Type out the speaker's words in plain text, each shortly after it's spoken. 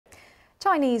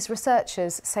Chinese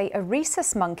researchers say a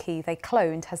rhesus monkey they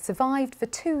cloned has survived for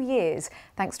 2 years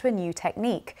thanks to a new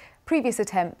technique. Previous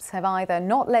attempts have either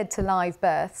not led to live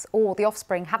births or the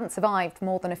offspring haven't survived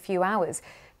more than a few hours.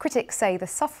 Critics say the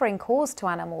suffering caused to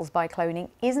animals by cloning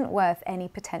isn't worth any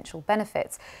potential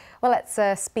benefits. Well, let's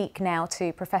speak now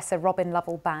to Professor Robin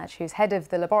Lovell-Badge, who's head of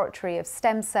the Laboratory of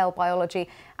Stem Cell Biology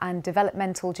and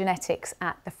Developmental Genetics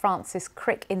at the Francis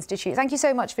Crick Institute. Thank you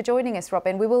so much for joining us,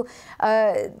 Robin. We will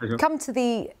come to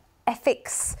the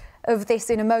ethics of this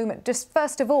in a moment. Just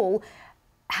first of all,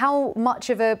 how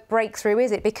much of a breakthrough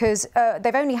is it? Because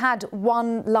they've only had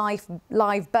one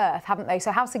live birth, haven't they?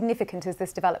 So how significant is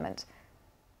this development?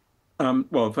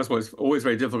 Well, first of all, it's always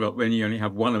very difficult when you only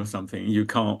have one of something. You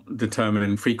can't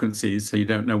determine frequencies, so you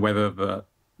don't know whether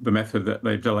the method that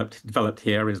they've developed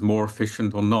here is more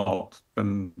efficient or not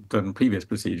than previous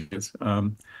procedures.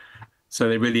 So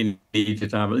they really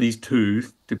needed to have at least two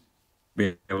to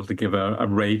be able to give a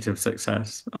rate of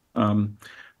success.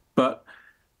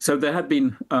 So there had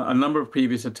been a number of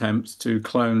previous attempts to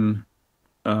clone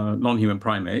non-human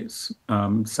primates,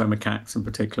 so macaques in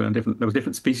particular, and there was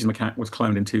different species of macaque was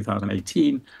cloned in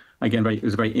 2018. Again, it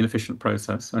was a very inefficient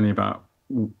process. Only about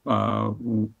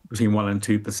between 1% and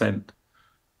 2%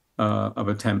 of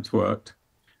attempts worked.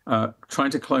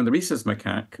 Trying to clone the rhesus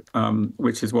macaque,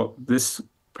 which is what this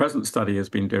present study has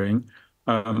been doing,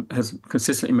 has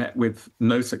consistently met with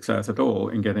no success at all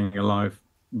in getting a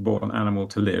live-born animal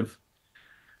to live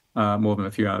more than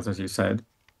a few hours, as you said.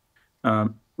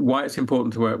 Why it's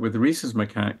important to work with the rhesus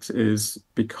macaques is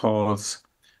because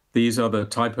these are the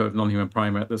type of non-human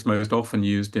primate that's most often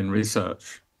used in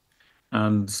research.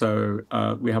 And so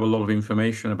we have a lot of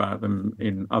information about them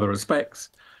in other respects.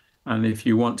 And if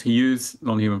you want to use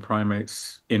non-human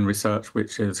primates in research,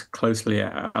 which is closely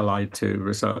allied to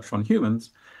research on humans,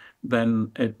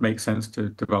 then it makes sense to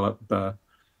develop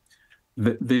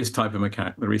this type of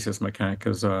macaque, the rhesus macaque,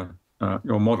 as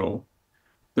your model.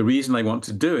 The reason they want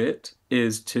to do it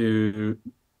is to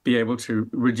be able to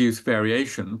reduce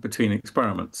variation between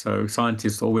experiments. So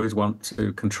scientists always want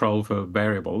to control for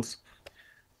variables,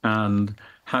 and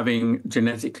having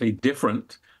genetically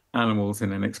different animals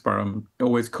in an experiment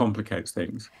always complicates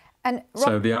things. And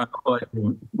so the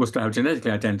idea was to have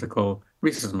genetically identical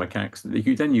rhesus macaques that you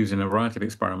could then use in a variety of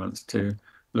experiments to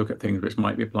look at things which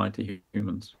might be applied to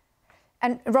humans.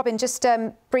 And Robin, just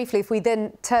briefly, if we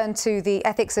then turn to the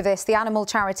ethics of this, the animal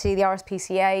charity, the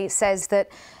RSPCA, says that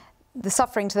the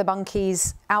suffering to the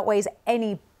monkeys outweighs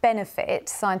any benefit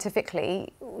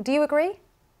scientifically. Do you agree?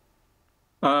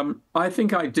 I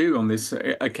think I do on this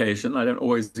occasion. I don't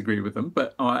always agree with them,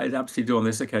 but I absolutely do on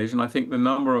this occasion. I think the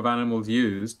number of animals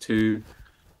used to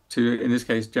in this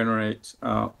case, generate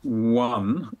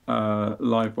one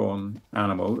live-born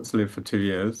animal that's lived for 2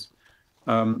 years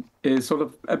is sort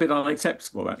of a bit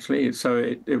unacceptable, actually. So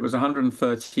it was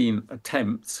 113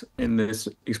 attempts in this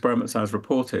experiment as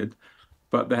reported,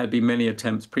 but there had been many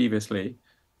attempts previously.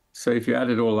 So if you add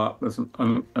it all up, there's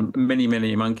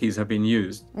many monkeys have been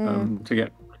used to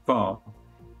get far.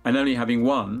 And only having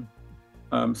one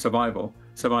survivor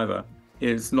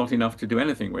is not enough to do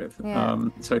anything with. Yeah.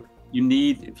 So you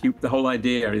need, the whole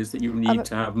idea is that you need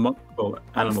to have multiple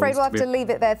animals. I'm afraid we'll have to leave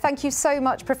it there. Thank you so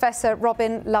much, Professor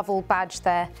Robin Lovell-Badge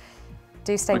there.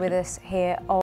 Do stay with us here on